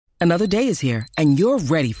Another day is here, and you're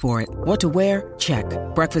ready for it. What to wear? Check.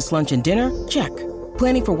 Breakfast, lunch, and dinner? Check.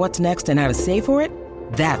 Planning for what's next and how to save for it?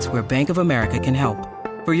 That's where Bank of America can help.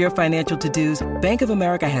 For your financial to-dos, Bank of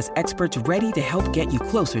America has experts ready to help get you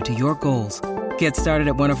closer to your goals. Get started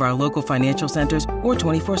at one of our local financial centers or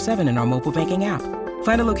 24/7 in our mobile banking app.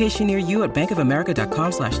 Find a location near you at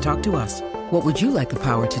bankofamerica.com/talktous. What would you like the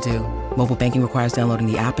power to do? Mobile banking requires downloading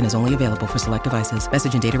the app and is only available for select devices.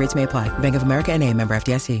 Message and data rates may apply. Bank of America N.A., member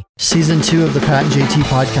FDIC. Season 2 of the Pat and JT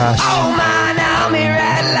podcast. Oh man, I'm here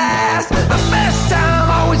at last. The best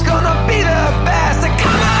time, always gonna be the best.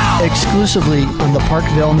 Come on! Exclusively on the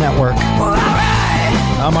Parkville Network. Well, all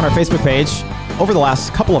right. On our Facebook page, over the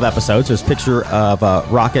last couple of episodes, there's a picture of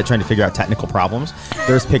Rocket trying to figure out technical problems.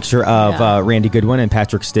 There's a picture of Randy Goodwin and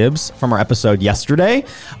Patrick Stibbs from our episode yesterday.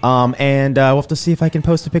 And we'll have to see if I can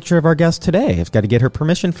post a picture of our guest today. I've got to get her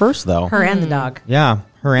permission first, though. Her and the dog. Yeah,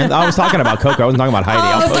 her and... I was talking about Coco. I wasn't talking about Heidi.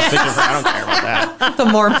 I'll post pictures of her. I don't care about that. The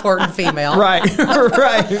more important female. Right,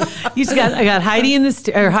 right. I got Heidi in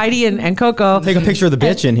Heidi and Coco. Take a picture of the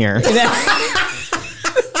bitch in here.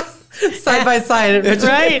 Side by side,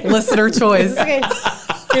 right? Listener choice. Okay.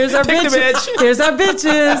 Here's our Take bitch. the bitch. Here's our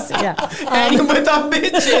bitches. Yeah. Hanging with our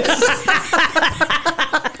bitches.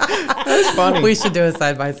 That's funny. We should do a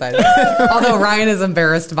side by side. Although Ryan is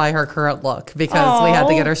embarrassed by her current look because we had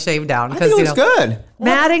to get her shaved down. I think it looks good.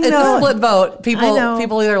 Matting, it's though, a split vote.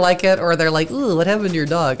 People either like it or they're like, ooh, what happened to your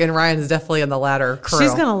dog? And Ryan is definitely in the latter crew.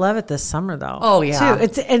 She's gonna love it this summer, though. Oh yeah,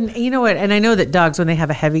 too. And you know what? And I know that dogs, when they have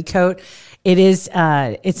a heavy coat, it is.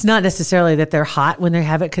 It's not necessarily that they're hot when they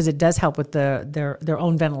have it, because it does help with their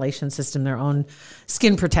own ventilation system, their own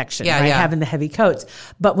skin protection. Yeah, right? yeah. Having the heavy coats,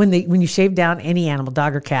 but when you shave down any animal,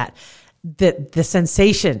 dog or cat, the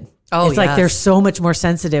sensation. Oh, it's like they're so much more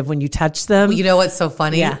sensitive when you touch them. You know what's so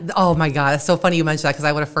funny? Yeah. Oh my God, it's so funny you mentioned that because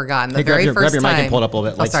I would have forgotten. The Grab first your time. mic and pull it up a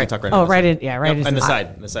little bit. Oh, sorry. Tuck right Oh, in right in. Yeah, right in. on the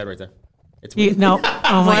side right there. It's No.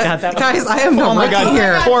 Oh my God. That Guys, I am no rookie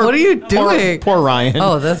here. Poor, What are you doing? Poor Ryan.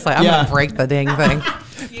 Oh, this way. I'm going to break the dang thing.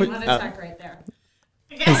 you want to tuck right there.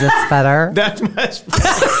 Is this better? That's much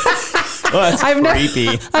well, that's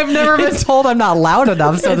creepy. I've never been told I'm not loud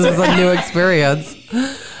enough, so this is a new experience.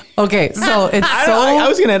 Okay, so it's I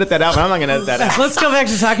was going to edit that out, but I'm not going to edit that out. Let's go back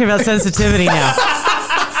to talking about sensitivity now.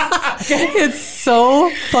 It's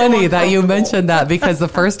so funny that you mentioned that, because the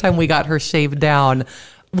first time we got her shaved down,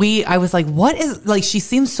 I was like, what is, like, she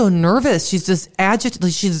seems so nervous. She's just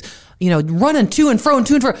agitated. She's, running to and fro.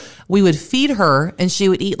 We would feed her and she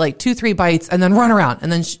would eat like 2-3 bites and then run around,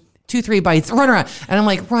 and then 2-3 bites, run around. And I'm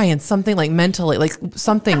like, Ryan, something like mentally, like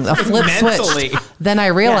something, a flip switch. Then I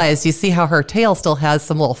realized, you see how her tail still has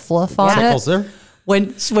some little fluff on it? Tickles her.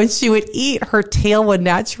 When she would eat, her tail would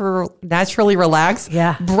naturally relax,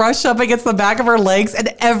 brush up against the back of her legs, and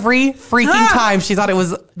every freaking time she thought it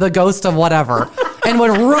was the ghost of whatever, and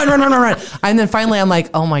would run. And then finally I'm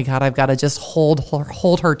like, oh my God, I've got to just hold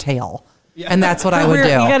her tail. And that's what I would do.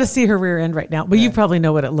 You got to see her rear end right now. Well, you probably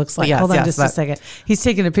know what it looks like. Yes, Hold on just a second. He's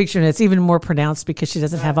taking a picture, and it's even more pronounced because she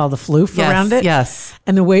doesn't have all the floof around it. Yes.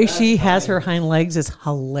 And the way she has her hind legs is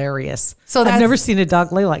hilarious. So I've never seen a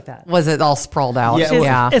dog lay like that. Was it all sprawled out?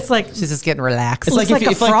 Yeah, It's like she's just getting relaxed. It's like if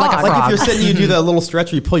you're sitting, you do that little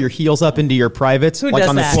stretch where you pull your heels up into your privates, like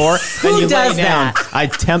on the floor, and you lay down. I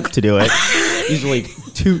attempt to do it. Usually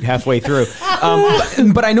toot halfway through.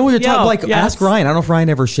 But I know what you're talking. Like, ask Ryan. I don't know if Ryan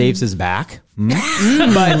ever shaves his back.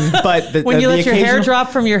 But when you let your hair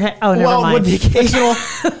drop from your head. Oh, never mind.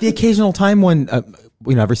 The occasional time when.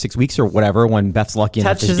 Every 6 weeks or whatever, when Beth's lucky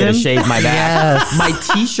enough to get a shave my back, my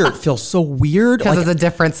T-shirt feels so weird because it's a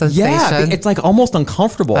different sensation. Yeah, it's like almost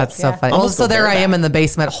uncomfortable. That's so funny. Well, so there I am in the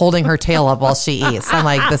basement holding her tail up while she eats. I'm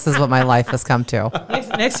like, this is what my life has come to.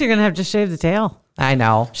 Next, you're gonna have to shave the tail. I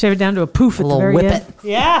know. Shave it down to a poof at the very whip end.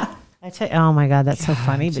 Yeah. I tell you, oh my God, that's so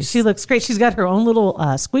funny. But she looks great. She's got her own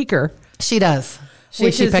little squeaker. She does. She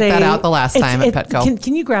picked that out the last time at Petco.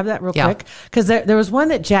 Can you grab that real quick? Because there was one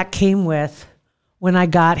that Jack came with when I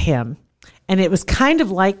got him, and it was kind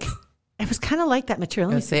of like that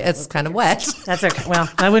material. Let me see. It's kind of wet. That's okay. Well,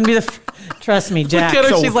 that wouldn't be trust me, Jack. Look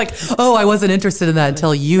at her. She's like, oh, I wasn't interested in that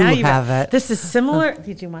until you have it. This is similar.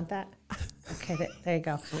 Did you want that? Okay, there you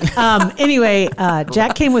go. Anyway,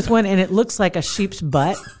 Jack came with one, and it looks like a sheep's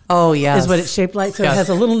butt. Oh, yes. Is what it's shaped like. So it has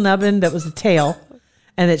a little nubbin that was the tail,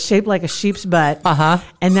 and it's shaped like a sheep's butt.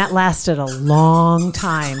 And that lasted a long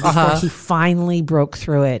time before he finally broke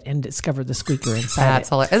through it and discovered the squeaker inside. That's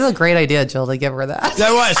hilarious. It's a great idea, Jill, to give her that.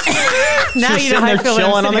 That was. Now you know how I feel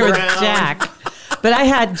chilling when I'm on the sitting ground. with Jack.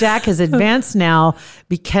 But Jack has advanced now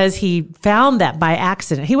because he found that by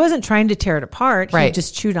accident. He wasn't trying to tear it apart. Right. He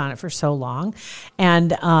just chewed on it for so long.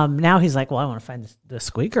 And now he's like, well, I want to find the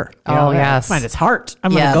squeaker. Yes. Find its heart.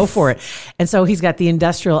 I'm going to go for it. And so he's got the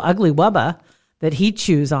industrial ugly wubba that he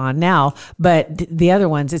chews on now, but the other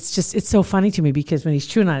ones, it's so funny to me because when he's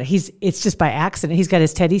chewing on it, it's just by accident. He's got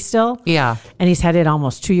his teddy still. Yeah. And he's had it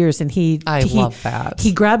almost 2 years and I love that.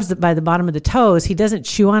 He grabs it by the bottom of the toes. He doesn't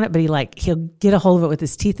chew on it, but he'll get a hold of it with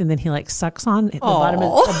his teeth and then he sucks on the bottom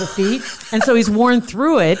of the feet. And so he's worn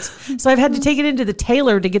through it. So I've had to take it into the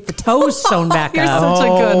tailor to get the toes sewn back You're up. such a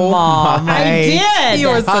good mom. I did. You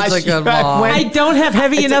are such a good mom. I don't have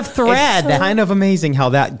heavy enough thread. It's kind of amazing how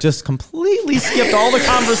that just completely skipped all the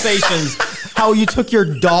conversations. How you took your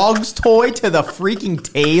dog's toy to the freaking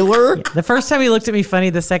tailor. The first time he looked at me funny.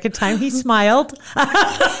 The second time he smiled.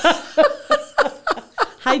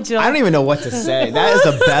 Hi, Jill. I don't even know what to say. That is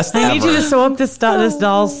the best I need ever. you to sew up this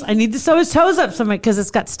doll's. I need to sew his toes up somewhere because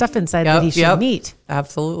it's got stuff inside that he shouldn't eat.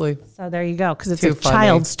 Absolutely. So there you go. Because it's Too a funny.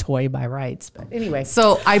 child's toy by rights. But anyway.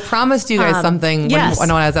 So I promised you guys something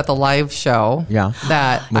when I was at the live show. Yeah.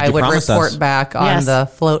 That What'd I you would promise report us? back on the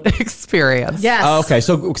float experience. Yes. Oh, okay,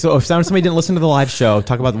 so if somebody didn't listen to the live show,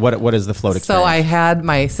 talk about what is the float experience. So I had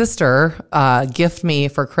my sister gift me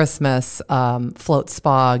for Christmas float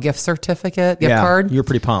spa gift certificate, gift card. You were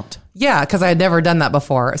pretty pumped. Yeah, because I had never done that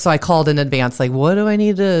before. So I called in advance, like, what do I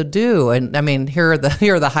need to do? And I mean, here are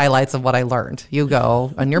the highlights of what I learned. You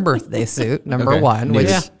go on your birthday suit, number one, which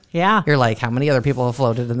you're like, how many other people have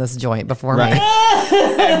floated in this joint before me?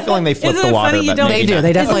 I'm feeling they flip Isn't the it water. funny you but don't- maybe They do. not.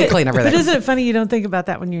 They definitely clean everything. But isn't it funny you don't think about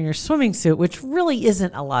that when you're in your swimming suit, which really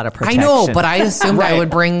isn't a lot of I protection. know, but I assumed I would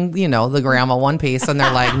bring, the grandma one piece, and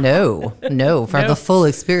they're like, no, for the full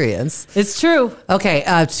experience. It's true.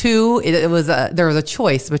 Okay, two. It was there was a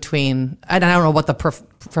choice between, and I don't know what the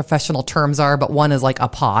professional terms are, but one is like a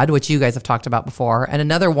pod, which you guys have talked about before, and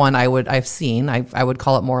another one I've seen. I would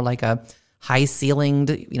call it more like a high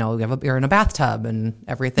ceilinged. You're in a bathtub and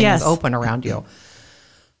everything is open around you.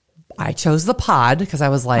 I chose the pod because I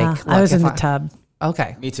was like, I was in the tub.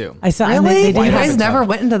 Okay, Me too. I saw. really? They You didn't have guys never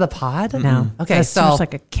went into the pod? No. Okay, That's so much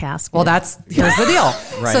like a casket. well, here's the deal.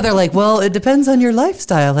 So they're like, well, it depends on your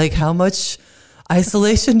lifestyle. Like, how much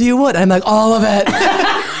isolation do you want? I'm like, all of it.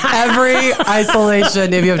 Every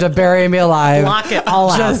isolation, if you have to bury me alive, Lock it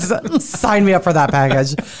all just sign me up for that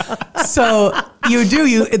package. So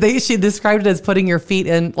she described it as putting your feet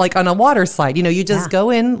in like on a water slide. You just go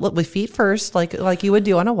in with feet first, like you would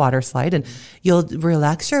do on a water slide, and you'll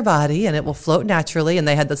relax your body and it will float naturally. And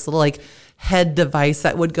they had this little like head device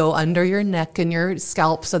that would go under your neck and your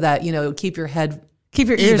scalp so that, keep your head keep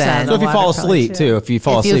your ears even. out. of So the if you water fall probably, asleep too, if you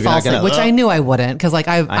fall if you asleep, fall you're not asleep, gonna, which I knew I wouldn't, because like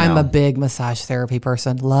I'm know. a big massage therapy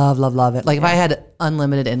person. Love it. Like if I had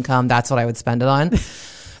unlimited income, that's what I would spend it on.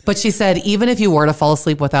 But she said even if you were to fall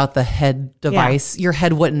asleep without the head device, your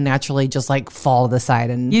head wouldn't naturally just like fall to the side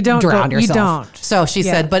and drown yourself. You don't. So she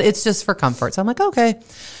said, but it's just for comfort. So I'm like, okay.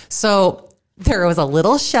 So there was a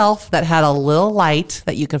little shelf that had a little light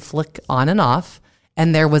that you could flick on and off.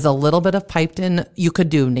 And there was a little bit of piped in. You could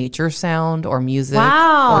do nature sound or music or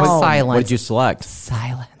silence. What did you select?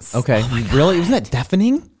 Silence. Okay, really? Isn't that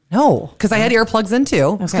deafening? No, because I had earplugs in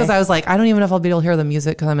too. Because I was like, I don't even know if I'll be able to hear the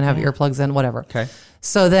music because I'm gonna have earplugs in, whatever. Okay.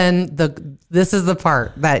 So then this is the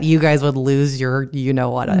part that you guys would lose your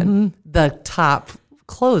in. The top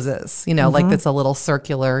closes, like it's a little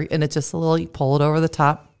circular and it's just a little, you pull it over the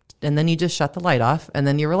top and then you just shut the light off and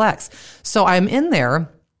then you relax. So I'm in there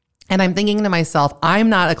and I'm thinking to myself, I'm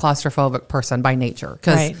not a claustrophobic person by nature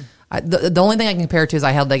because the only thing I can compare it to is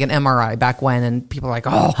I had like an MRI back when, and people are like,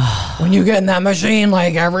 oh, when you get in that machine,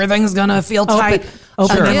 like everything's going to feel tight.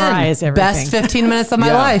 Open Again, MRI is everything. best 15 minutes of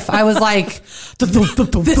my life. I was like,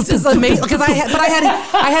 this is amazing. Because I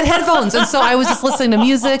had headphones. And so I was just listening to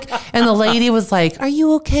music and the lady was like, are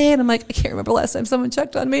you okay? And I'm like, I can't remember last time someone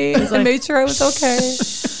checked on me. I made sure I was okay.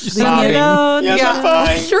 Sobbing. Yeah,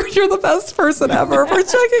 fine. You're the best person ever for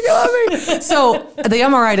checking on me. So the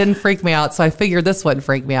MRI didn't freak me out. So I figured this wouldn't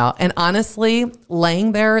freak me out. And honestly,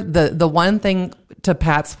 laying there, the one thing to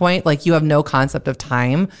Pat's point, like you have no concept of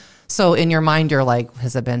time. So in your mind, you're like,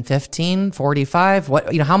 has it been 15, 45?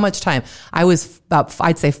 What, how much time? I was about,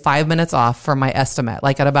 I'd say 5 minutes off from my estimate,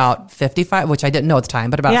 like at about 55, which I didn't know at the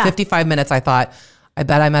time, but about 55 minutes, I thought, I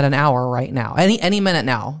bet I'm at an hour right now. Any minute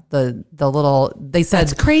now. The little, they said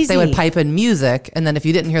That's crazy. They would pipe in music. And then if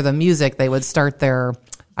you didn't hear the music, they would start their,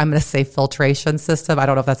 I'm going to say filtration system. I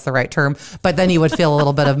don't know if that's the right term, but then you would feel a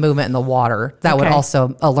little bit of movement in the water. That would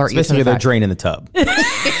also alert you to Basically, the they're fact. draining the tub.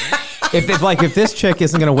 If this chick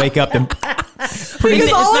isn't going to wake up and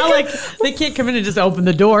It's not like they can't come in and just open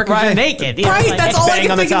the door because you're naked. You know, Right, like, that's all I bang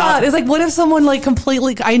can on the think top. about. Is like, what if someone like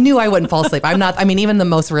completely? I knew I wouldn't fall asleep. I'm not. I mean, even the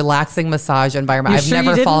most relaxing massage environment, You I've sure you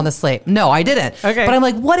never didn't? fallen asleep. No, I didn't. Okay. But I'm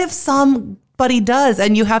like, what if somebody does,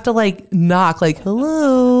 and you have to like knock, like,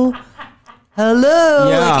 hello.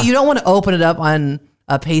 Yeah. Like, you don't want to open it up on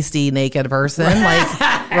a pasty naked person. Like,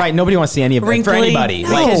 Right. Nobody wants to see any of it for wrinkly, anybody.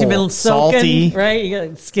 because you've been soaking, salty. right? You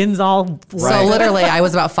got skin's all so literally, I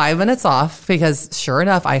was about 5 minutes off because sure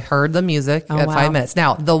enough, I heard the music at wow. 5 minutes.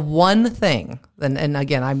 Now, the one thing, and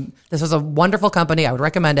again, this was a wonderful company. I would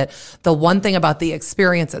recommend it. The one thing about the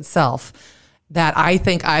experience itself that I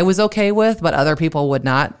think I was okay with, but other people would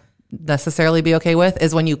not necessarily be okay with,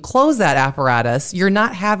 is when you close that apparatus, you're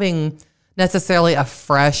not having necessarily a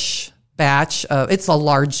fresh batch of, it's a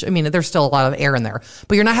large, I mean, there's still a lot of air in there,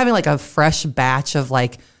 but you're not having like a fresh batch of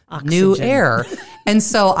like new air. And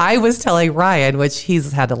so I was telling Ryan, which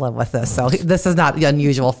he's had to live with this, so this is not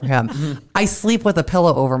unusual for him. I sleep with a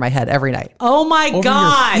pillow over my head every night. Oh my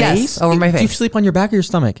God. Yes, over my Do you face. sleep on your back or your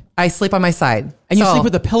stomach? I sleep on my side. And you So- sleep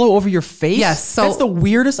with a pillow over your face? Yes, so- that's the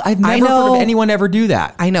weirdest. I've never heard know- of anyone ever do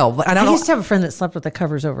that. I know, but I I don't used know. to have a friend that slept with the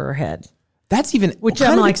covers over her head, That's even which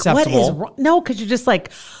kind I'm of like, acceptable. what is wrong? No, because you're just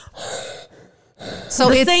like, So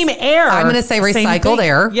the it's same air. I'm going to say Same recycled thing.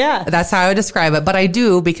 air. Yeah. That's how I would describe it. But I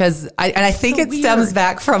do because I think So it stems weird.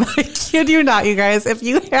 back from, I kid you not, you guys, if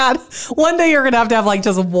you had, one day you're going to have like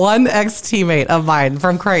just one ex-teammate of mine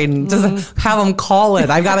from Creighton, just have them call in.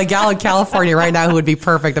 I've got a gal in California right now who would be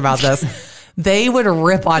perfect about this. They would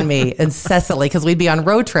rip on me incessantly because we'd be on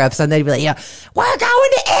road trips and they'd be like, yeah, we're going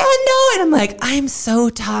to Illinois. And I'm like, I'm so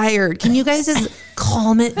tired. Can you guys just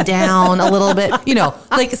calm it down a little bit? You know,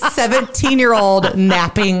 like 17-year-old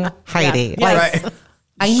napping Heidi. Yeah. Like, Right.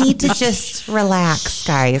 I need to just relax,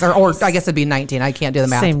 guys. Or I guess it'd be 19. I can't do the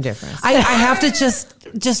math. Same difference. I have to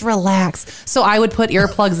just relax. So I would put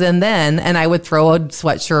earplugs in then and I would throw a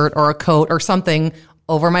sweatshirt or a coat or something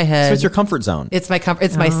over my head. So it's your comfort zone. It's my comfort.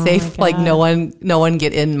 It's my safe. Like no one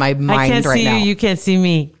get in my mind I can't right see now. you. You can't see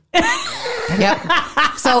me. Yep.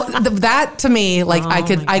 So that to me, like I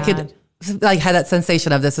could like had that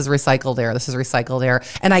sensation of this is recycled air. This is recycled air,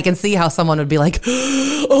 and I can see how someone would be like,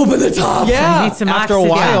 open the top. Yeah, need some after oxygen.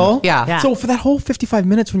 a while. Yeah. So for that whole 55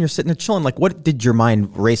 minutes when you're sitting there chilling, like what did your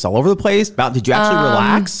mind race all over the place about? Did you actually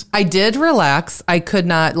relax? I did relax. I could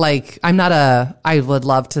not I would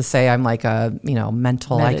love to say I'm like a,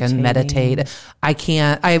 mental, I can meditate. I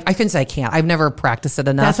can't, I couldn't say I can't. I've never practiced it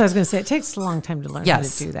enough. That's what I was going to say. It takes a long time to learn how to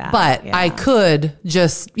do that. But Yeah. I could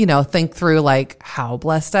just, think through like how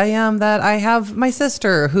blessed I am that I have my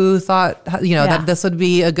sister who thought, that this would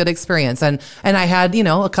be a good experience. And I had,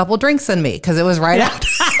 a couple drinks in me because it was right after.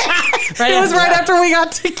 It was right after we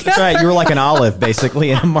got together. That's right. You were like an olive,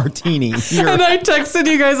 basically, in a martini. And I texted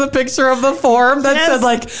you guys a picture of the form that said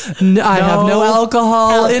like, I have no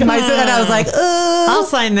alcohol in my, and I was like, I'll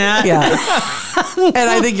sign that. yeah. And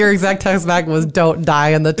I think your exact text back was, don't die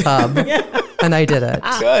in the tub. And I did it.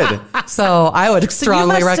 Good. So I would strongly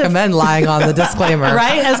must have- recommend lying on the disclaimer.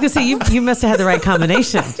 Right? I was going to say, you must have had the right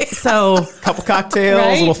combination. So Couple cocktails,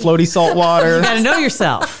 Right? a little floaty salt water. you got to know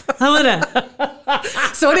yourself. I'm going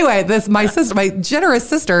to. So anyway, my generous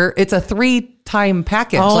sister, it's a 3-time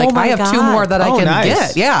package. Oh like my I have 2 God. more that I Oh, can nice.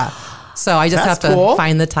 get. Yeah. So I just That's have to cool.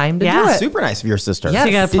 find the time to Yeah. do it. Super nice of your sister. Yes. So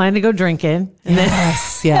you got to plan to go drinking. And then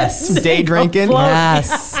Yes. Day drinking.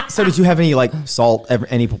 Yes. So did you have any like salt?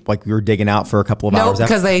 Any like you were digging out for a couple of No, hours?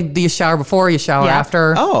 because you shower before, you shower Yeah.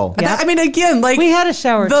 after. Oh. That- I mean, again, like we had a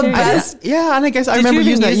shower the too. best. Yeah, and I guess I Did remember you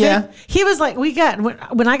using even that. use Yeah. it? He was like,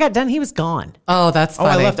 when I got done, he was gone. Oh, that's Oh,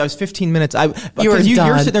 funny. I left. I was 15 minutes. You were You're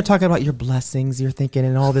done. sitting there talking about your blessings. You're thinking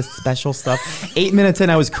and all this special stuff. 8 minutes in,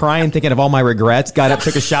 I was crying, thinking of all my regrets. Got up,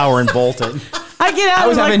 took a shower, and bolted. I get out. I I was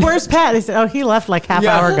was like, having- "Where's Pat?" They said, "Oh, he left like half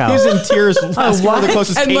hour ago." He was in tears. Asking where the what?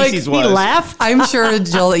 closest And, like, Casey's he was. He left. I'm sure,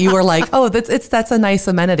 Jill, that you were like, oh, that's a nice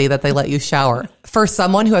amenity that they let you shower. For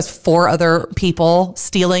someone who has 4 other people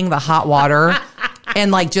stealing the hot water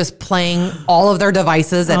and like just playing all of their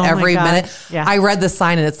devices at Oh my every God. minute. Yeah. I read the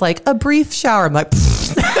sign and it's like a brief shower. I'm like,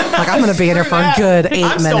 like I'm going to be in here for a good 8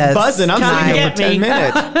 I'm minutes. still buzzing. I'm Come sitting here get for 10 me.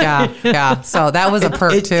 minutes. Yeah. So that was a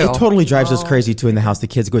perk too. It totally drives us crazy too in the house. The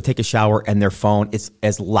kids go take a shower and their phone is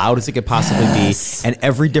as loud as it could possibly be, and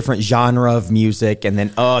every different genre of music, and then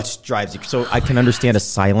it just drives you. So I can understand a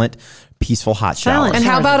silent, peaceful hot shower. Silent And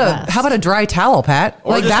how Showers are about the how about a dry towel, Pat?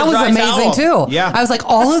 Or Like just that a was dry amazing towel. too. Yeah. I was like,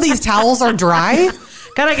 all of these towels are dry.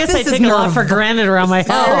 God, I guess This I is take a lot for granted around my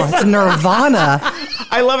Oh, house. it's nirvana.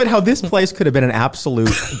 I love it how this place could have been an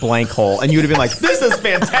absolute blank hole, and you'd have been like, "This is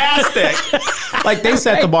fantastic." Like they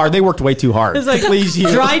set the bar. They worked way too hard. It's like Please, you.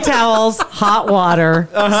 dry towels, hot water,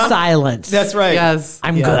 silence. That's right. Yes.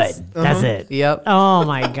 I'm good. That's it. Yep. Oh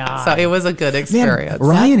my God. So it was a good Man, experience.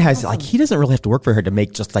 Ryan has he doesn't really have to work for her to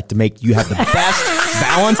make you have the best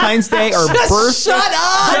Valentine's Day or birthday. Shut up!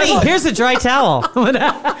 Honey, here's a dry towel.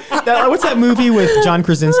 What's that movie with John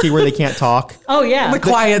Krasinski where they can't talk? Oh yeah. The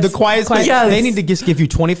Quiet. The Quiet. Yes. They need to just give you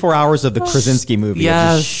 24 hours of the Krasinski movie.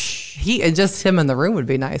 Yes. Just him in the room would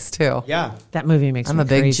be nice too. Yeah. That movie makes I'm me a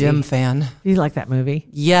big crazy. Jim fan. Do you like that movie?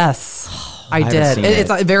 Yes. I haven't did. seen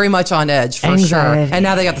It's very much on edge for Anxiety. sure. And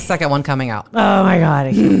now they got the second one coming out. Oh my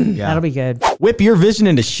God. That'll be good. Whip your vision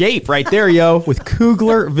into shape right there, yo, with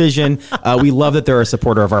Kugler Vision. We love that they're a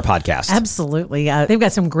supporter of our podcast. Absolutely. They've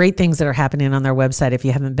got some great things that are happening on their website. If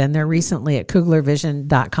you haven't been there recently at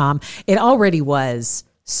kuglervision.com, it already was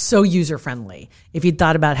so user-friendly. If you'd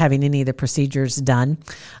thought about having any of the procedures done,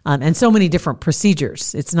 and so many different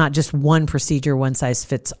procedures. It's not just one procedure, one size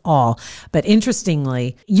fits all. But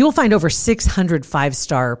interestingly, you'll find over 600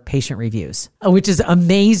 5-star patient reviews, which is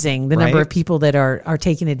amazing. The number Right. of people that are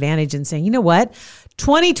taking advantage and saying, you know what?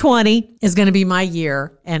 2020 is going to be my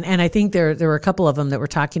year. And I think there were a couple of them that were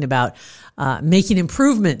talking about making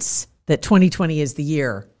improvements, that 2020 is the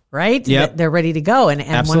year. Right? Yep. They're ready to go. And one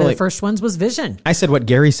of Absolutely. the first ones was vision. I said what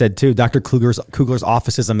Gary said too. Dr. Kugler's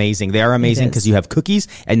office is amazing. They are amazing because you have cookies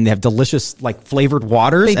and they have delicious flavored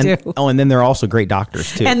waters. They and, do. Oh, and then they're also great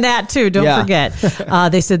doctors too. And that too, don't Yeah.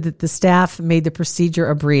 forget. They said that the staff made the procedure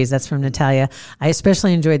a breeze. That's from Natalia. I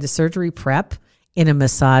especially enjoyed the surgery prep in a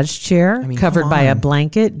massage chair, covered by a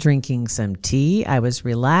blanket, drinking some tea. I was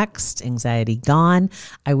relaxed, anxiety gone.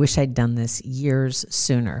 I wish I'd done this years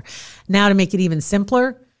sooner. Now, to make it even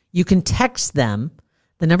simpler, you can text them.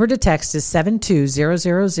 The number to text is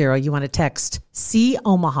 72000. You want to text C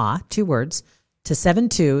Omaha, 2 words, to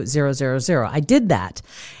 72000. I did that.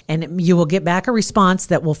 And you will get back a response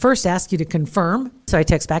that will first ask you to confirm. So I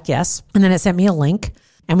text back yes. And then it sent me a link.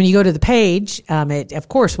 And when you go to the page, it of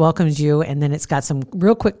course welcomes you. And then it's got some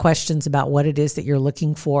real quick questions about what it is that you're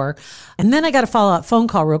looking for. And then I got a follow-up phone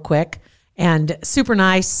call real quick. And super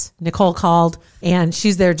nice. Nicole called and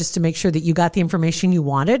she's there just to make sure that you got the information you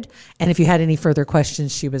wanted. And if you had any further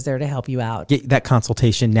questions, she was there to help you out. Get that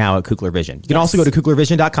consultation now at Kugler Vision. You can also go to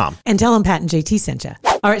kuglervision.com. And tell them Pat and JT sent you.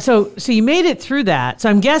 All right. So you made it through that. So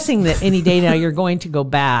I'm guessing that any day now you're going to go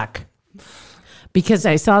back, because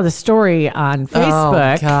I saw the story on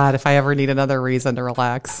Facebook. Oh God, if I ever need another reason to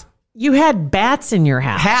relax. You had bats in your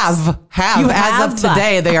house. Have. You As have of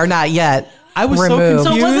today, they are not yet. I was so removed. So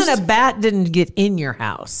it confused. wasn't a bat didn't get in your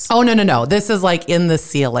house. Oh, no. This is like in the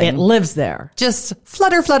ceiling. It lives there. Just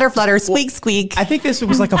flutter, flutter, flutter, squeak, squeak. I think this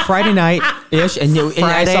was like a Friday night-ish, and I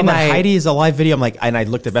Friday saw that night. Heidi is a live video. I'm like, and I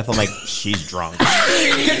looked at Beth. I'm like, she's drunk.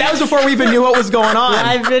 That was before we even knew what was going on.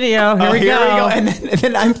 Live video. Here Oh, we go. And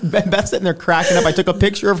then Beth's sitting there cracking up. I took a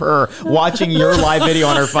picture of her watching your live video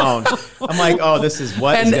on her phone. I'm like, oh, this is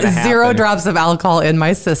what is and going to happen. 0 drops of alcohol in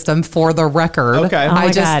my system for the record. Okay. Oh my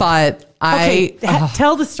I just God. thought Okay,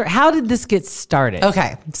 tell the story. How did this get started?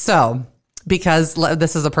 Okay, so because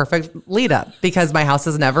this is a perfect lead up, because my house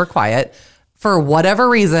is never quiet. For whatever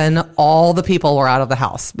reason, all the people were out of the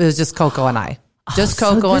house. It was just Coco and I. Just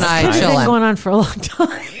Coco and I This has been chilling. going on for a long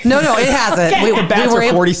time. No, it hasn't. The bats are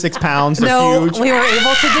able, 46 pounds. They're no, huge. we were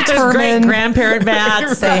able to Great determine grandparent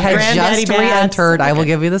bats. they had granddaddy just bats. re-entered. I will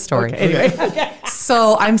give you the story.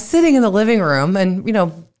 So I'm sitting in the living room, and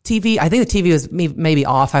TV. I think the TV was maybe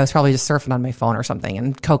off. I was probably just surfing on my phone or something,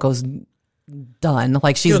 and Coco's done.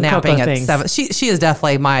 Like she's Doing napping Coco at things. 7. She is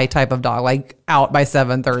definitely my type of dog. Like out by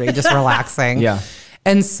 7:30, just relaxing. Yeah.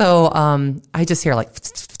 And so I just hear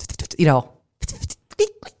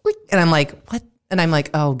and I'm like, what? And I'm like,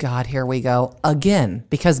 oh God, here we go again.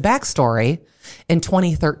 Because backstory, in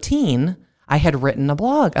 2013, I had written a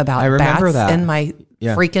blog about I remember bats that. in my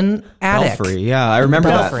Yeah. freaking attic. Belfry. Yeah, I remember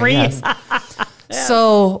that. Belfry, yes.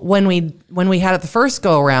 So when we had it the first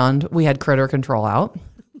go around, we had critter control out,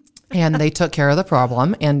 and they took care of the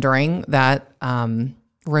problem. And during that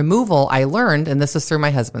removal, I learned, and this is through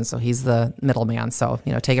my husband, so he's the middleman. So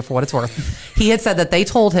take it for what it's worth. He had said that they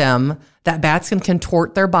told him that bats can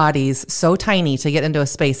contort their bodies so tiny to get into a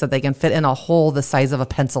space that they can fit in a hole the size of a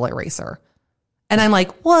pencil eraser. And I'm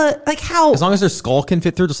like, what? Like how? As long as their skull can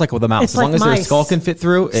fit through, just like with a mouse. It's As long like as their mice. skull can fit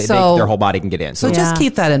through, their whole body can get in. So So just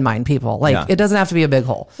keep that in mind, people. Like Yeah. it doesn't have to be a big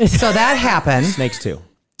hole. So that happened. snakes too.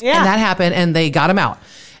 Yeah. And that happened, and they got him out.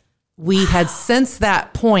 We had since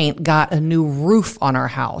that point got a new roof on our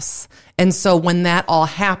house. And so when that all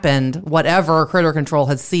happened, whatever critter control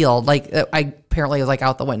had sealed, apparently it was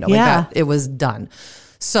out the window. Yeah. It was done.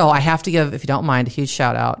 So I have to give, if you don't mind, a huge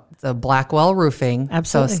shout out the Blackwell Roofing.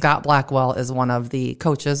 Absolutely. So Scott Blackwell is one of the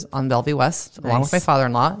coaches on Bellevue West, along with my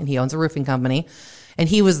father-in-law, and he owns a roofing company. And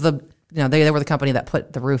he was they were the company that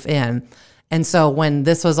put the roof in. And so when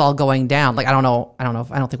this was all going down, like, I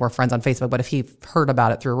don't think we're friends on Facebook, but if he heard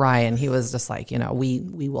about it through Ryan, he was just like, we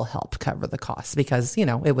will help cover the costs because,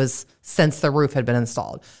 it was since the roof had been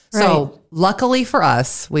installed. Right. So luckily for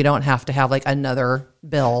us, we don't have to have like another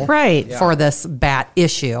bill for this bat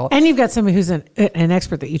issue. And you've got somebody who's an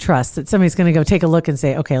expert that you trust, that somebody's going to go take a look and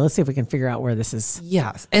say, okay, let's see if we can figure out where this is.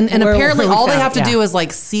 Yes. And apparently all they have to do is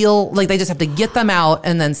like seal, like they just have to get them out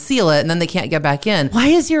and then seal it and then they can't get back in. Why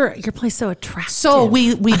is your place so attractive? So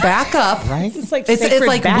we back up. Right? It's like It's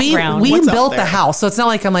like background. we What's up built the there? house. So it's not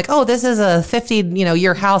like I'm like, oh, this is a 50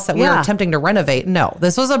 year house that we're attempting to renovate. No,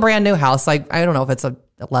 this was a brand new house. Like, I don't know if it's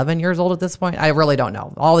 11 years old at this point. I really don't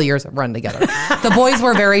know. All the years have run together. The boys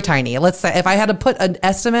were very tiny. Let's say if I had to put an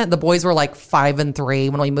estimate, the boys were like 5 and 3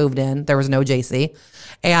 when we moved in. There was no JC,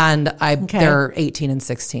 and they're 18 and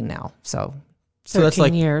 16 now. So that's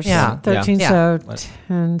like years. Yeah. 13, Yeah. so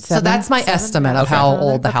 10, So that's my estimate of how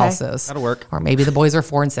old the house is. That'll work. Or maybe the boys are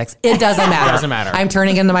 4 and 6. It doesn't matter. Doesn't matter. I'm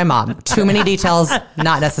turning into my mom. Too many details,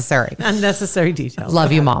 not necessary. unnecessary details.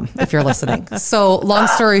 Love you, Mom, if you're listening. So long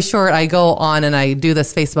story short, I go on and I do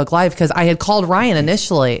this Facebook Live because I had called Ryan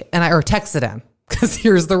initially or texted him. Because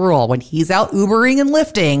here's the rule. When he's out Ubering and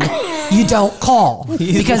lifting, you don't call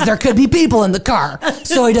because there could be people in the car.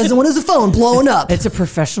 So he doesn't want his phone blowing up. It's a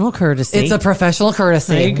professional courtesy. It's a professional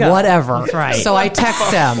courtesy. There you go. Whatever. That's right. So I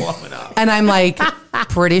text him and I'm like,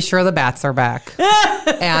 pretty sure the bats are back.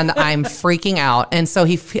 And I'm freaking out. And so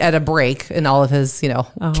he had a break in all of his,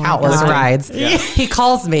 countless rides. Yeah. He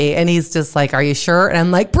calls me and he's just like, are you sure? And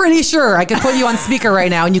I'm like, pretty sure. I could put you on speaker right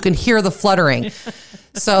now and you can hear the fluttering.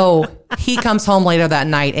 So he comes home later that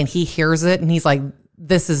night and he hears it and he's like,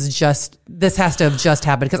 this has to have just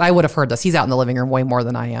happened because I would have heard this. He's out in the living room way more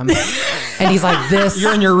than I am. And he's like,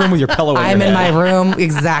 You're in your room with your pillow. I'm in my room.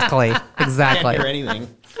 Exactly. Can't hear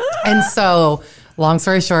anything. And so long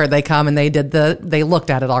story short, they come and they looked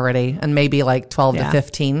at it already and maybe like 12 to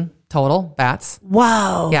 15 total bats.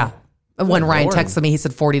 Wow. Yeah. When Ryan texted me, he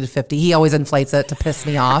said 40 to 50. He always inflates it to piss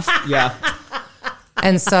me off. Yeah.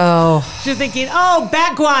 And so You're thinking,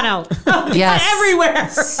 bat guano. yes, Everywhere.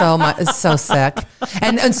 So much, it's so sick.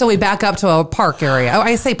 And so we back up to a park area.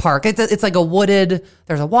 I say park. It's like a wooded.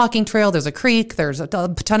 There's a walking trail. There's a creek. There's a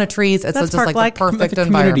ton of trees. It's That's just like park-like. the perfect Like a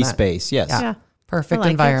community environment. space. Yes. Yeah. Perfect I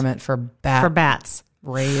like environment for bats.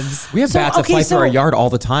 raves. We have bats that fly through our yard all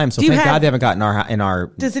the time. So thank God they haven't gotten in our.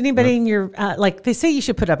 Does anybody in your like? They say you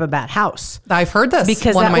should put up a bat house I've heard this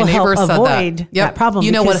because one that of my will help neighbors said avoid that problem.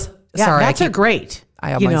 You know because, what? Sorry, bats are great.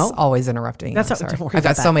 I am always interrupting. That's I'm sorry. don't worry I've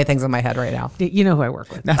got about so that. many things in my head right now. You know who I work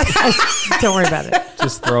with. Don't worry about it.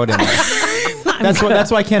 Just throw it in there.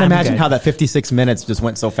 That's why I can't imagine how that 56 minutes just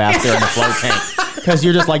went so fast there in the float tank. Because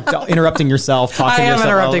you're just like interrupting yourself, talking I to am yourself.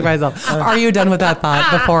 interrupting myself. Are you done with that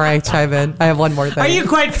thought before I chime in? I have one more thing. Are you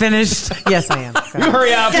quite finished? Yes, I am. You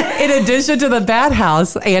hurry up. In addition to the bat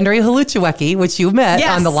house, Andrea Haluchewecki, which you met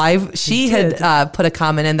Yes. on the live, she had put a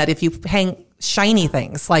comment in that if you hang shiny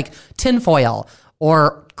things like tinfoil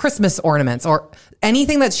or Christmas ornaments or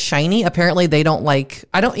anything that's shiny, apparently they don't like.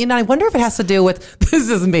 I wonder if it has to do with. This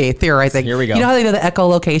is me theorizing. Here we go. You know how they do the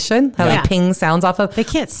echolocation? How Yeah. they ping sounds off of? They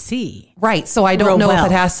can't see. Right. So I don't Real know well.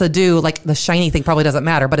 if it has to do, like the shiny thing probably doesn't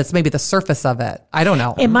matter, but it's maybe the surface of it. I don't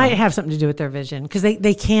know. It might have something to do with their vision because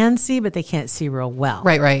they can see, but they can't see real well.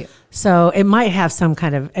 Right. So it might have some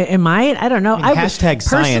kind of. It might. I don't know. Hashtag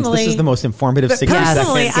science. This is the most informative 60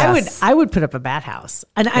 Personally, seconds. I would put up a bat house,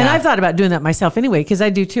 and I've thought about doing that myself anyway because I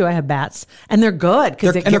do too. I have bats, and they're good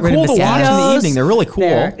because they They're- get and rid they're of cool to watch in the mosquitoes. evening. They're really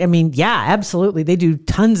cool. Absolutely. They do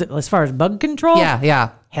tons as far as bug control. Yeah.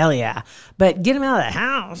 Hell yeah. But get them out of the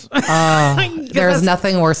house. There's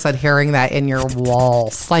nothing worse than hearing that in your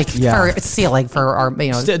walls, like for ceiling for our,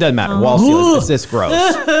 It doesn't matter. Wall seals. It's this gross.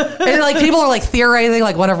 and like people are like theorizing.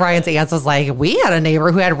 Like one of Ryan's aunts was like, we had a neighbor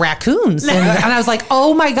who had raccoons, and I was like,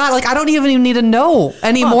 oh my god, like I don't even need to know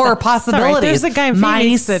any more possibilities. Sorry, there's a guy in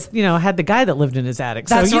Phoenix Mice. that had the guy that lived in his attic.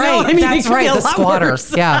 That's so, right. That's right. The squatter.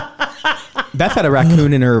 Yeah. Beth had a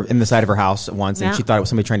raccoon in the side of her house once, and Yeah. she thought it was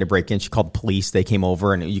somebody trying to break in. She called the police. They came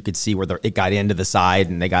over, and you could see where it got into the side,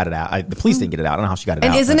 and they got it out. The police didn't get it out. I don't know how she got it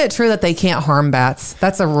And out. isn't it true that they can't harm bats?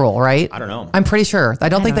 That's a rule, right? I don't know. I'm pretty sure. I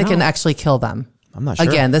don't think they can actually kill them. I'm not sure.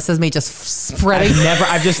 Again, this is me just spreading.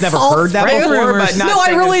 I've just never False heard that before. rumors. But not No, I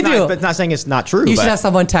saying really it's not- do. But not saying it's not true. You but should have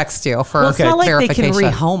someone text you for It's not like they can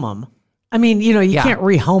clarification. rehome them. I mean, you can't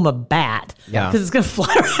rehome a bat Yeah. because it's going to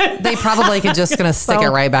fly right They probably could just gonna stick it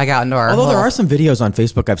right back out indoor. Although there are some videos on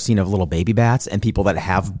Facebook I've seen of little baby bats and people that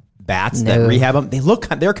have bats that rehab them.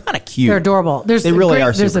 They're kind of cute. They're adorable. They really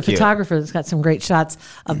are. There's super a cute. photographer that's got some great shots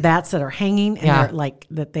of bats that are hanging and they're like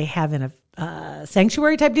that they have in a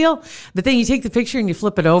sanctuary type deal. But then you take the picture and you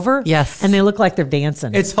flip it over. Yes. And they look like they're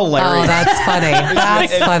dancing. It's hilarious. Oh, that's funny.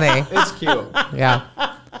 That's funny. It's cute. Yeah.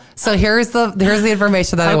 So here's the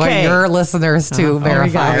information that I want your listeners to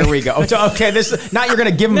verify. Here we go. Okay, now you're going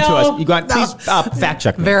to give them to us. You got please fact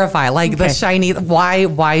check me. Verify, like the shiny.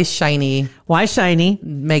 Why shiny? Why shiny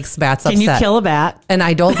Makes bats upset? Can you kill a bat? And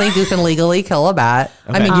I don't think you can legally kill a bat.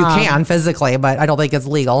 I mean, you can physically, but I don't think it's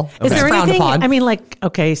legal. Is there It's frowned anything? upon. I mean, like,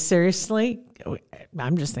 okay, seriously,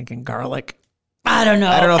 I'm just thinking garlic. I don't know.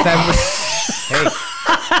 I don't know if that was.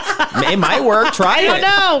 Hey, it might work. Try it. I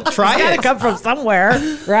don't know. Try It's it. got to come from somewhere,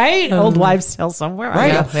 right? Old wives' tale somewhere,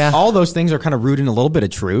 Right. Yeah. All those things are kind of rooted in a little bit of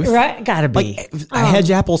truth. Right, gotta be. Like hedge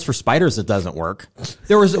apples for spiders, it doesn't work.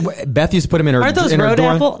 There was Beth used to put them in her. Aren't those in her road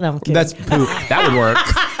dorm. apple? No, I'm kidding. That's poop. That would work.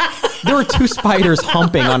 There were 2 spiders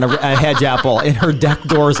humping on a hedge apple in her deck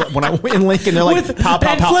doors when I went in Lincoln. They're like pow,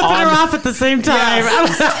 pow, and pow. flipping on. her off at the same time.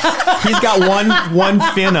 He's got one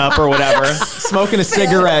fin up or whatever, smoking a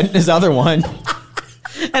cigarette. His other one.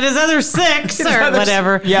 And his other 6 or other-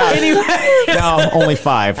 whatever. Yeah. Anyway. No, only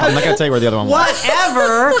 5. I'm not going to tell you where the other one was.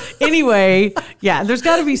 Whatever. Anyway, yeah, there's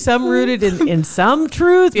got to be some rooted in some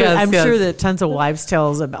truth. But Yes, I'm yes. sure that tons of old wives'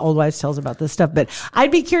 tales about this stuff. But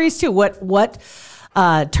I'd be curious too. What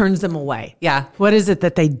turns them away? Yeah. What is it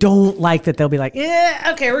that they don't like that they'll be like,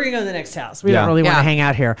 okay, we're gonna go to the next house. We don't really want to hang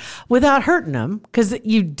out here without hurting them because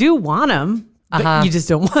you do want them. But you just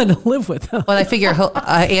don't want to live with them. Well, I figure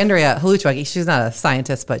Andrea Holuchwag, she's not a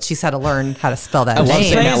scientist, but she's had to learn how to spell that I love name.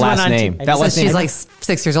 saying that Today's last one on name. TV. That last Since she's name. like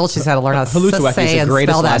 6 years old, she's had to learn how to Holuchwag is say the and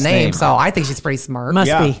greatest spell that last name. name. So I think she's pretty smart. Must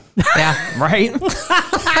Yeah. be. Yeah. Right?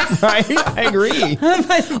 Right? I agree.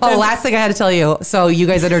 Oh, last thing I had to tell you. So you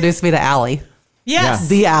guys introduced me to Allie. Yes.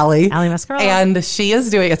 The Allie. Allie Mascarella. And she is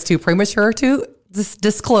doing, it's too premature to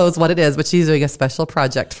disclose what it is, but she's doing a special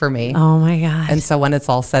project for me. Oh my God. And so when it's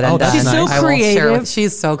all said and done, that's She's so I will share creative. with,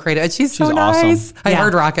 she's so creative. And she's so She's awesome. nice. I Yeah.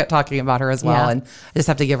 heard Rocket talking about her as well. Yeah. And I just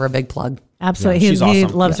have to give her a big plug. Absolutely. Yeah, he she's he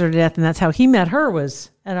awesome. loves her to death. And that's how he met her was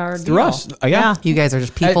at our Through deal. us. Yeah. You guys are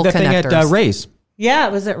just people The thing connectors. at Ray's. Yeah,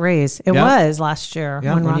 it was at Ray's. It Yeah. was last year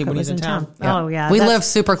Yeah, when when Rocket he's was in in town. town. Yeah. Oh, yeah. We that's- live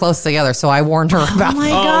super close together, so I warned her about Oh, my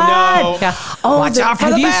Oh, God. no. Yeah. Oh, Watch out for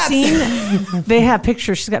have the you bats. seen? They have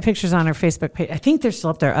pictures. She's got pictures on her Facebook page. I think they're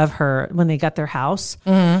still up there of her when they got their house.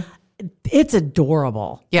 It's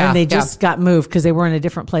adorable. Yeah, and they yeah. just got moved because they were in a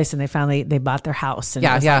different place and they finally they bought their house. And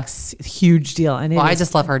Yeah, it was yeah. like huge deal. And it Well, I is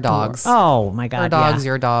just love her dogs. Oh my God, Her dogs, yeah.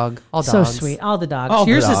 your dog, all So dogs. sweet. All the dogs. All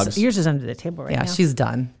the yours dogs. is yours is under the table right Yeah, now. she's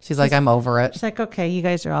done. She's like, I'm over it. It's like, okay, you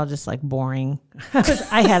guys are all just like boring.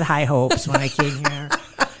 I had high hopes when I came here.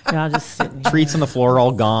 You're all just sitting here. Treats on the floor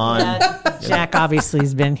all gone. Jack obviously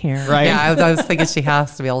has been here. Right? Yeah, I was thinking she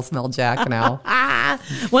has to be able to smell Jack now.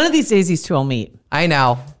 One of these days, these two will meet. I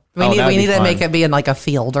know. We Oh, need that'd be to fun. make it be in like a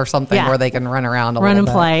field or something Yeah. where they can run around a Run little and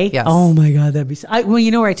bit. play. Yes. Oh my God, that'd be. Well,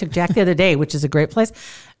 you know where I took Jack the other day, which is a great place.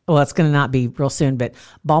 Well, it's going to not be real soon, but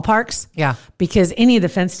ballparks. Yeah. Because any of the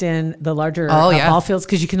fenced in, the larger yeah. ball fields,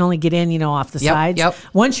 because you can only get in, off the Yep, sides. yep.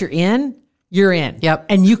 Once you're in, you're in. Yep.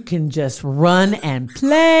 And you can just run and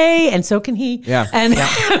play, and so can he. Yeah. And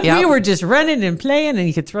Yep. we were just running and playing, and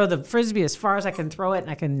you could throw the frisbee as far as I can throw it, and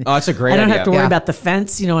I can. Oh, that's a great I don't idea. have to worry Yeah. about the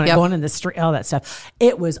fence, when I'm Yep. going in the street, all that stuff.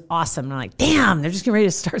 It was awesome. And I'm like, damn, they're just getting ready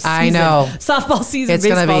to start season. I know. Softball season, It's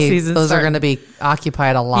going baseball to be, season. those are starting. going to be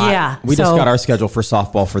occupied a lot. Yeah. We just So- got our schedule for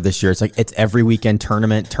softball for this year. It's like it's every weekend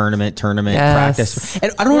tournament, Yes. practice.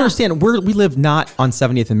 And I don't understand. We live not on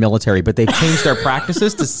 70th and Military, but they've changed our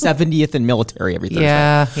practices to 70th and Military every Thursday.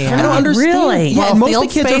 Yeah. Yeah. I don't understand. Really? Yeah, Well, most field of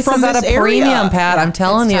the kids space are from is at this a area. premium, Pat. I'm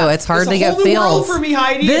telling it's you, tough. it's hard It's to a get whole new world fields. for me,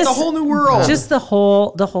 Heidi. This- It's a whole new world. Just the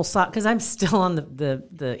whole because I'm still on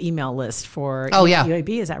the email list for Oh, yeah.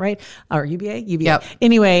 UAB, is that right? Or UBA? UBA. Yep.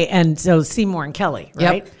 Anyway, and so Seymour and Kelly, Yep.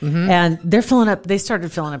 right? And they're filling up. They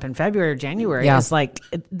started filling up in February or January. Yeah. It's like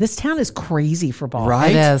this town is crazy for ball.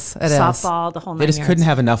 Right? It is. It is. Softball, the whole nine They just yards. couldn't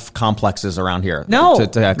have enough complexes around here No.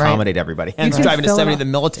 to accommodate everybody. And could driving to fill it 70 up. the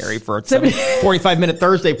Military for a 45-minute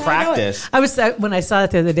Thursday practice. I was when I saw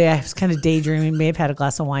it the other day. I was kind of daydreaming. May have had a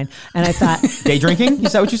glass of wine, and I thought Day drinking?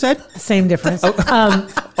 Is that what you said? same difference.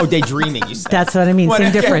 Oh, daydreaming, you said. That's what I mean. What-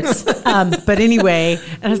 Same difference. But anyway,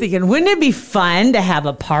 and I was thinking, wouldn't it be fun to have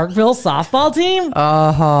a Parkville softball team?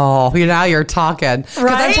 Oh, now you're talking. Because I'm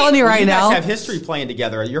Right? telling you right you now, guys have history playing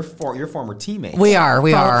together. Your former teammates. we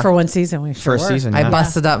are. for one season. We sure First were. season. I yeah.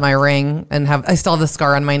 busted up my ring and I still have the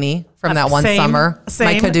scar on my knee from that one Same, summer. My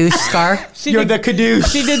same. Kadoosh scar. You're the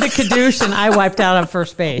Kadoosh. She did the Kadoosh, and I wiped out on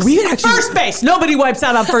first base. We could actually- first base. Nobody wipes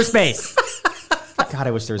out on first base. God,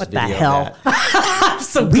 I wish there was What a video the hell? of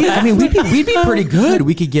that. We'd be pretty good.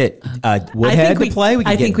 We could get Woodhead to play. We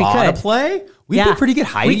could get Bob to play. We'd be pretty good.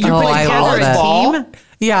 Heidi, We could you put play together a volleyball. team.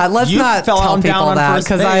 Yeah, let's You not fell tell down people on that first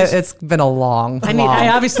because base. it's been a long. I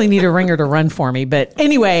obviously need a ringer to run for me, but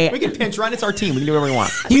anyway. We can pinch run. It's our team. We can do whatever we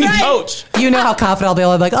want. You We can know- coach. You know how confident I'll be.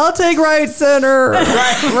 I'll be like, I'll take right center,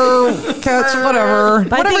 catch, whatever,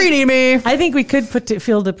 But I whatever think- you need me. I think we could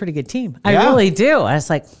field a pretty good team. I Yeah. really do. I was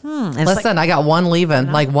like, And it's Listen, like, I got one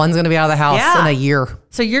leaving. Like one's gonna be out of the house Yeah. in a year.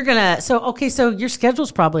 so you're gonna. So your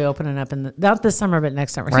schedule's probably opening up not this summer, but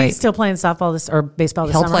next summer. So Right. he's still playing softball or baseball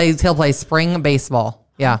this summer. He'll play spring baseball.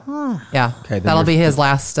 Yeah, yeah. Okay, then that'll be his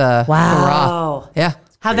last. Wow. hurrah. Yeah.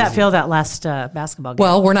 How'd that feel, that last basketball game?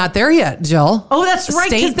 Well, we're not there yet, Jill. oh, that's right.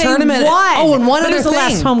 'cause State they tournament. won. Oh, and one but other it was the thing.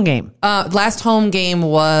 last home game. Last home game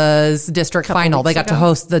was district final. They weeks got to ago?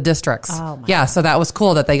 host the districts. Oh, my yeah, so that was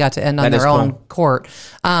cool that they got to end on That is their own cool. court.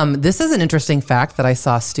 This is an interesting fact that I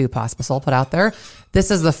saw Stu Pospisil put out there.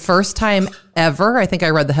 This is the first time ever, I think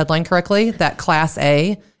I read the headline correctly, that Class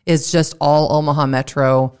A is just all Omaha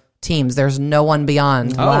Metro teams. There's no one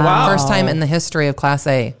beyond. Oh, wow. First time in the history of Class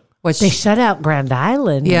A. Which They shut out Grand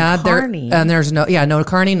Island. yeah, and Kearney. there's no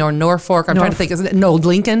Kearney nor Norfolk. I'm trying to think. Is it no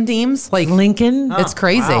Lincoln teams? Like Lincoln. it's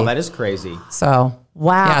crazy. Wow, that is crazy. So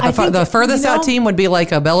Wow. yeah, I think, the furthest you know- out team would be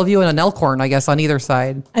like a Bellevue and an Elkhorn, I guess, on either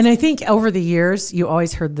side. And I think over the years, you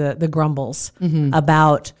always heard the grumbles Mm-hmm.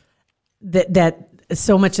 about that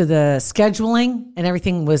so much of the scheduling and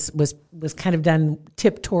everything was kind of done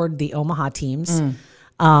tipped toward the Omaha teams. Mm.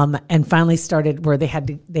 And finally started where they had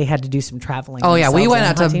to do some traveling. Oh yeah, we themselves, went the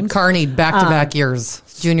out Omaha to teams. Kearney back-to-back years,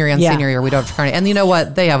 junior and yeah. senior year. We drove to Kearney, and you know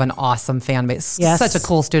what? They have an awesome fan base. Yes. Such a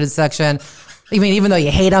cool student section. I mean, even though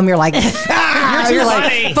you hate them, you're like, you're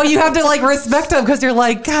like, but you have to like respect them because you're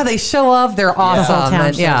like, God, they show up. They're awesome. whole town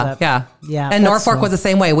And shows yeah, up. yeah, Yeah, And that's Norfolk cool. was the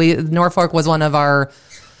same way. Norfolk was one of our.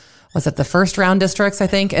 Was it the first round districts, I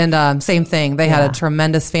think? And same thing. They had a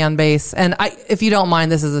tremendous fan base. And if you don't mind,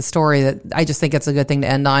 this is a story that I just think it's a good thing to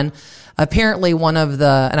end on. Apparently one of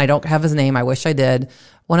the, and I don't have his name, I wish I did,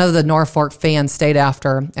 one of the Norfolk fans stayed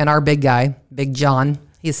after, and our big guy, Big John,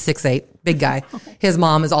 he's 6'8", big guy. His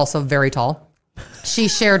mom is also very tall. She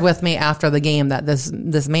shared with me after the game that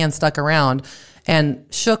this man stuck around and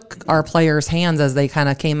shook our players' hands as they kind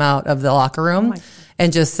of came out of the locker room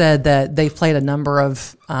and just said that they've played a number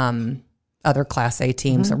of other Class A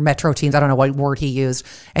teams or Metro teams. I don't know what word he used.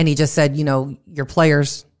 And he just said, your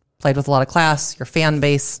players played with a lot of class, your fan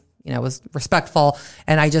base, was respectful.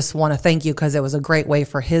 And I just want to thank you because it was a great way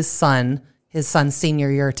for his son's senior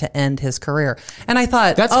year to end his career. And I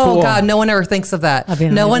thought, That's oh cool. God, no one ever thinks of that. being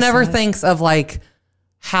on No the one other ever side. thinks of like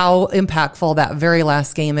how impactful that very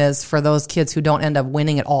last game is for those kids who don't end up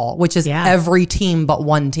winning at all, which is Yeah. every team but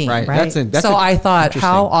one team. Right. Right. So I thought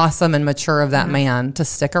how awesome and mature of that man to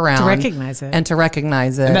stick around. recognize it. And to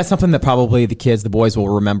recognize it. And that's something that probably the boys will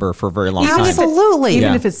remember for a very long time. Absolutely. Even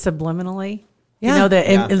Yeah. if it's subliminally. Yeah. You know,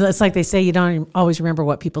 that it's like they say you don't always remember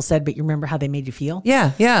what people said, but you remember how they made you feel.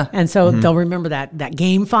 Yeah, yeah. And so they'll remember that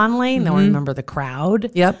game fondly, and they'll remember the crowd.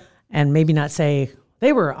 Yep. And maybe not say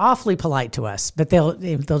they were awfully polite to us, but they'll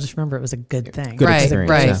just remember it was a good thing. Good Right, experience,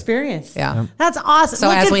 right. yeah. Experience. Yeah. That's awesome. So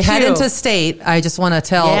Look as at we head you. into state, I just want to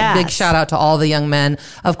tell Yes. big shout out to all the young men.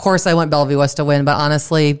 Of course, I want Bellevue West to win, but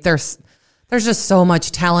honestly, there's just so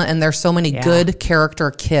much talent and there's so many good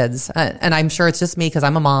character kids. And I'm sure it's just me because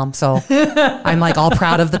I'm a mom. So I'm like all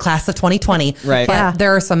proud of the class of 2020. Right. But Yeah.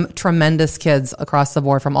 there are some tremendous kids across the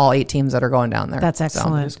board from all 8 teams that are going down there. That's So-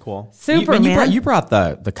 excellent. That's cool. Super, you man. You brought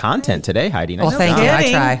the content today, Heidi. Nice Well, thank job. you. I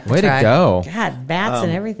Kidding. try. Way to go. God, bats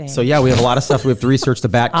and everything. So yeah, we have a lot of stuff. We have to research the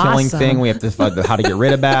bat killing Awesome. thing. We have to find how to get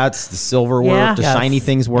rid of bats. The silver work. Yeah. The Yes. shiny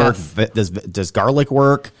things work. Does garlic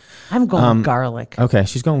work? I'm going garlic. Okay,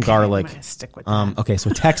 she's going garlic. I'm gonna stick with that. Okay, so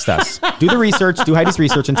text us. Do the research. Do Heidi's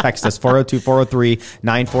research and text us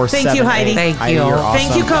 402-403-9478. Thank you, Heidi. Thank Heidi, you. you're awesome.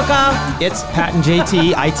 Thank you, Coco. It's Pat and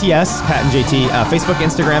JT, ITS, Pat and JT, Facebook,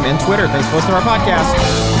 Instagram, and Twitter. Thanks for listening to our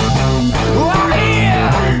podcast.